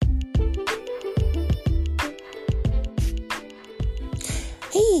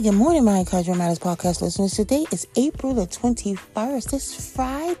Hey, good morning, my Encouragement Matters podcast listeners. Today is April the 21st. It's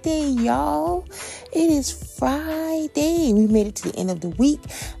Friday, y'all. It is Friday. We made it to the end of the week.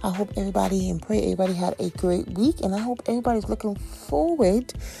 I hope everybody and pray everybody had a great week, and I hope everybody's looking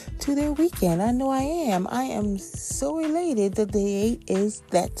forward to their weekend. I know I am. I am so elated that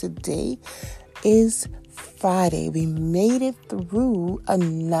today is Friday. We made it through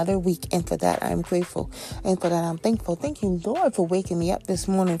another week, and for that I'm grateful, and for that I'm thankful. Thank you, Lord, for waking me up this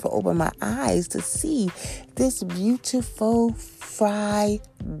morning, for opening my eyes to see this beautiful Friday.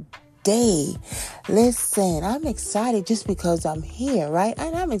 Listen, I'm excited just because I'm here, right?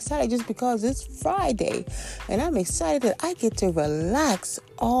 And I'm excited just because it's Friday, and I'm excited that I get to relax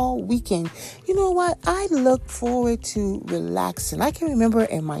all weekend. You know what? I look forward to relaxing. I can remember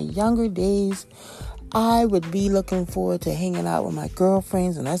in my younger days, I would be looking forward to hanging out with my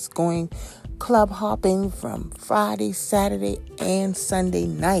girlfriends and us going club hopping from Friday, Saturday, and Sunday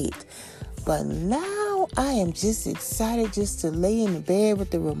night. But now I am just excited just to lay in the bed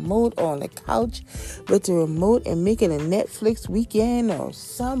with the remote or on the couch with the remote and making a Netflix weekend or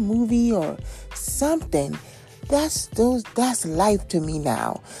some movie or something. That's life to me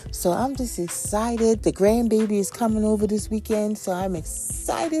now. So I'm just excited. The grandbaby is coming over this weekend, so I'm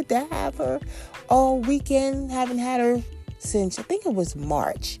excited to have her all weekend. Haven't had her since I think it was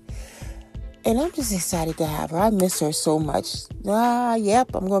March. And I'm just excited to have her. I miss her so much.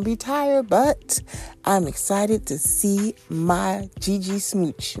 Yep, I'm going to be tired, but I'm excited to see my Gigi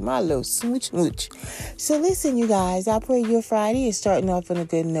Smooch, my little smooch. So listen, you guys, I pray your Friday is starting off on a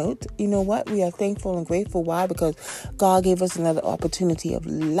good note. You know what? We are thankful and grateful. Why? Because God gave us another opportunity of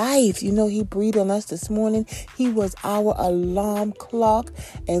life. You know, He breathed on us this morning. He was our alarm clock.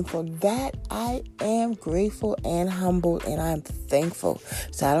 And for that, I am grateful and humbled, and I'm thankful.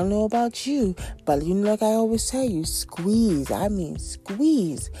 So I don't know about you, but you know, like I always tell you, squeeze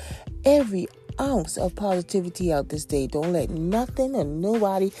every ounce of positivity out this day. Don't let nothing or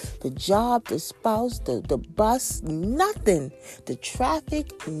nobody, the job, the spouse, the bus, nothing, the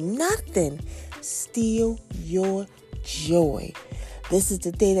traffic, nothing, steal your joy. This is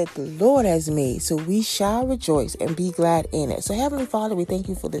the day that the Lord has made, so we shall rejoice and be glad in it. So Heavenly Father, we thank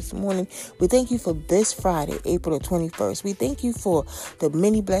you for this morning. We thank you for this Friday, April the 21st. We thank you for the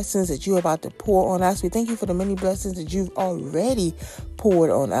many blessings that you're about to pour on us. We thank you for the many blessings that you've already poured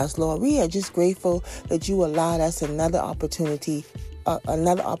on us, Lord. We are just grateful that you allowed us another opportunity.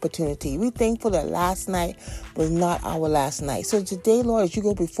 We thankful that last night was not our last night. So today, Lord, as you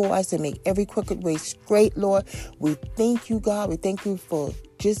go before us and make every crooked way straight, Lord, we thank you, God. We thank you for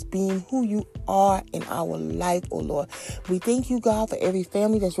just being who you are in our life, oh Lord. We thank you, God, for every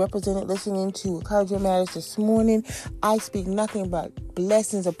family that's represented listening to Encouragement Matters this morning. I speak nothing but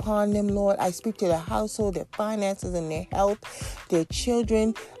blessings upon them, Lord. I speak to their household, their finances, and their health, their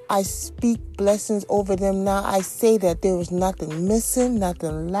children. I speak blessings over them now. I say that there is nothing missing,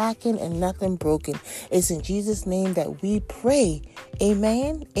 nothing lacking, and nothing broken. It's in Jesus' name that we pray.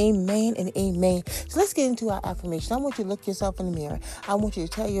 Amen, amen, and amen. So let's get into our affirmation. I want you to look yourself in the mirror. I want you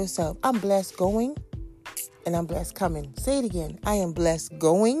to tell yourself, I'm blessed going and I'm blessed coming. Say it again. I am blessed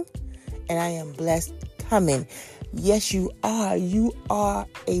going and I am blessed coming. Yes, you are. You are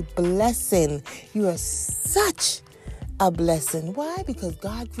a blessing. You are such a blessing. Why? Because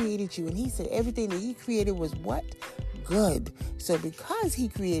God created you, and He said everything that He created was what? Good. So because He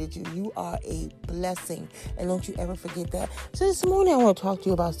created you, you are a blessing. And don't you ever forget that. So this morning I want to talk to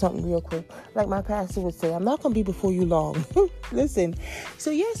you about something real quick. Like my pastor would say, I'm not going to be before you long. Listen. So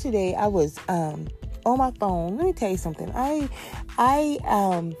yesterday I was on my phone. Let me tell you something. I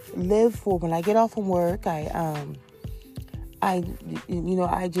live for when I get off from work, I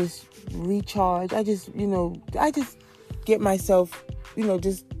just recharge. I just get myself,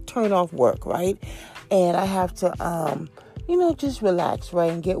 just turn off work, right? And I have to, just relax,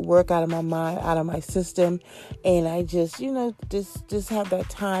 right? And get work out of my mind, out of my system. And I just, just have that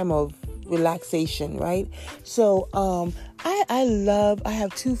time of relaxation, right? So, I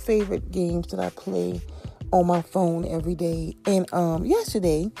have two favorite games that I play on my phone every day. And,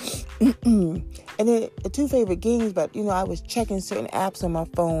 yesterday, and then two favorite games, but, I was checking certain apps on my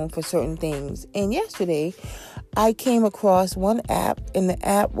phone for certain things. And yesterday, I came across one app, and the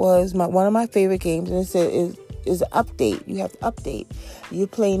app was one of my favorite games, and it said is an update. You have to update. You're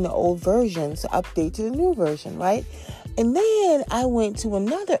playing the old version, so update to the new version, right? And then I went to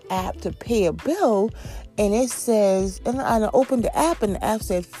another app to pay a bill, and it says, and I opened the app, and the app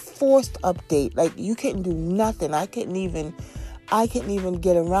said forced update. Like you couldn't do nothing. I couldn't even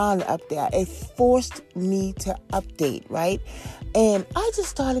get around the update. It forced me to update, right? And I just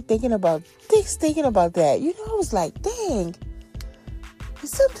started thinking about that. I was like, dang,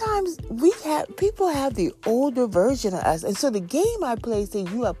 sometimes people have the older version of us. And so the game I play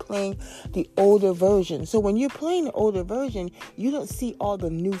says you are playing the older version. So when you're playing the older version, you don't see all the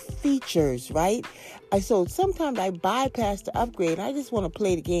new features, right? And so sometimes I bypass the upgrade. I just want to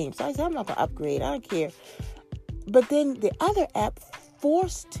play the game. So I said, I'm not going to upgrade. I don't care. But then the other app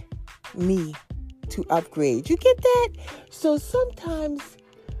forced me to upgrade. You get that? So sometimes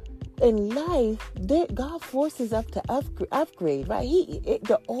in life, God forces us to upgrade, right?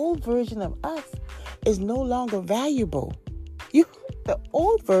 The old version of us is no longer valuable. The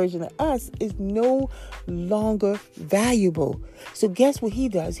old version of us is no longer valuable. So guess what he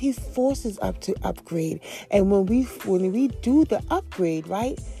does? He forces us to upgrade. And when we do the upgrade,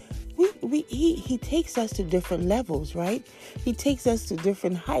 right? He takes us to different levels, right? He takes us to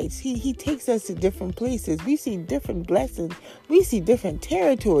different heights. He takes us to different places. We see different blessings. We see different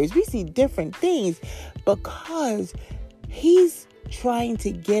territories. We see different things because he's trying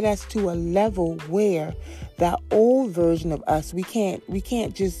to get us to a level where that old version of us, we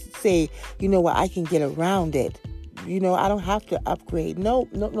can't just say, you know what, I can get around it. I don't have to upgrade. No.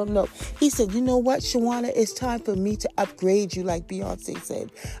 He said, you know what, Shawana, it's time for me to upgrade you, like Beyonce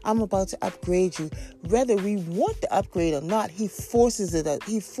said. I'm about to upgrade you. Whether we want the upgrade or not, he forces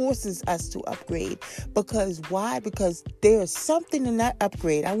us to upgrade. Because why? Because there's something in that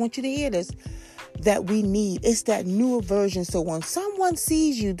upgrade. I want you to hear this. That we need. It's that newer version. So when someone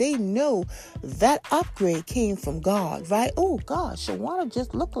sees you, they know that upgrade came from God, right? Oh, gosh, Shawana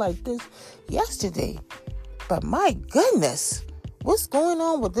just looked like this yesterday. But my goodness, what's going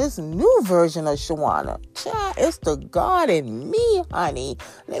on with this new version of Shawana? Child, it's the God in me, honey.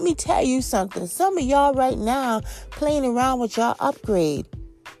 Let me tell you something. Some of y'all right now playing around with y'all upgrade.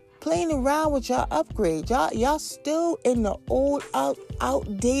 Y'all still in the old,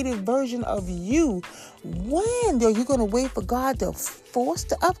 outdated version of you. When are you going to wait for God to force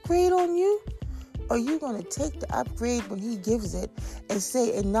the upgrade on you? Or are you going to take the upgrade when he gives it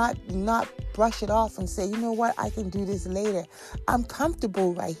and not brush it off and say, you know what, I can do this later. I'm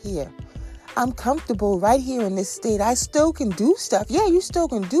comfortable right here. I'm comfortable right here in this state. I still can do stuff. Yeah, you still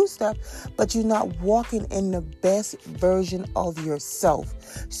can do stuff, but you're not walking in the best version of yourself.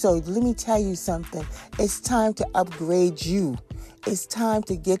 So let me tell you something. It's time to upgrade you. It's time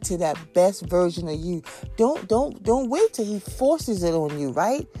to get to that best version of you. Don't wait till he forces it on you,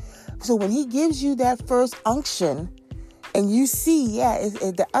 right? So when he gives you that first unction and you see,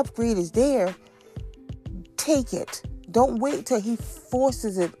 the upgrade is there, take it. Don't wait till he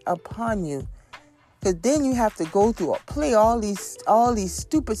forces it upon you. Because then you have to go through or play all these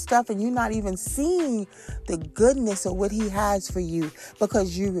stupid stuff and you're not even seeing the goodness of what he has for you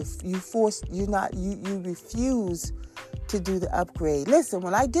because you refuse to do the upgrade. Listen,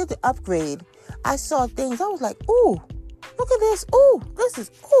 when I did the upgrade, I saw things. I was like, ooh, look at this. Ooh, this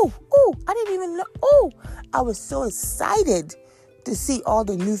is, ooh. I didn't even know. Ooh, I was so excited to see all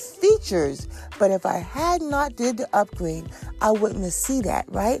the new features. But if I had not did the upgrade, I wouldn't have seen that,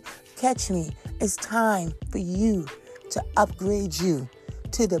 right? Catch me. It's time for you to upgrade you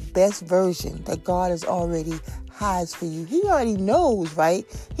to the best version that God has for you. He already knows, right?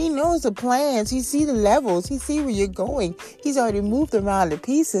 He knows the plans. He sees the levels. He sees where you're going. He's already moved around the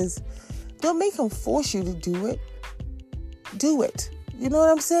pieces. Don't make him force you to do it. Do it. You know what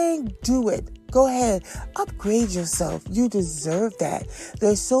I'm saying? Do it. Go ahead. Upgrade yourself. You deserve that.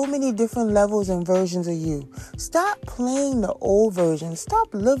 There's so many different levels and versions of you. Stop playing the old version.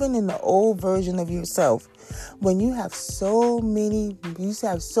 Stop living in the old version of yourself. When you have so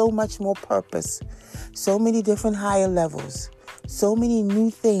much more purpose, so many different higher levels, so many new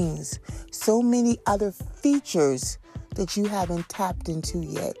things, so many other features that you haven't tapped into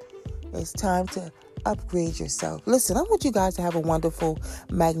yet. It's time to upgrade yourself. Listen, I want you guys to have a wonderful,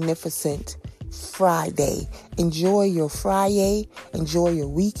 magnificent Friday. Enjoy your Friday. Enjoy your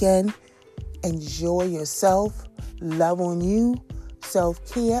weekend. Enjoy yourself. Love on you.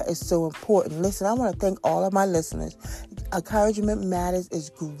 Self-care is so important. Listen, I want to thank all of my listeners. Encouragement Matters is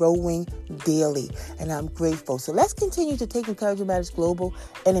growing daily, and I'm grateful. So let's continue to take Encouragement Matters global,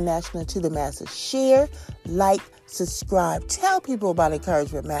 international, to the masses. Share, like, subscribe. Tell people about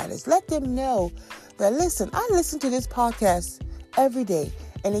Encouragement Matters. Let them know that, listen, I listen to this podcast every day,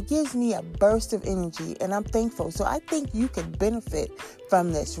 and it gives me a burst of energy, and I'm thankful. So I think you can benefit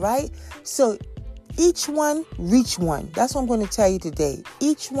from this, right? So each one, reach one. That's what I'm going to tell you today.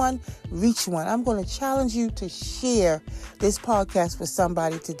 Each one, reach one. I'm going to challenge you to share this podcast with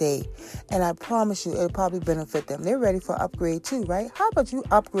somebody today. And I promise you, it'll probably benefit them. They're ready for upgrade too, right? How about you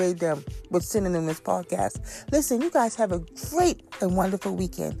upgrade them with sending them this podcast? Listen, you guys have a great and wonderful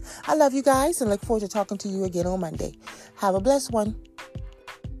weekend. I love you guys and look forward to talking to you again on Monday. Have a blessed one.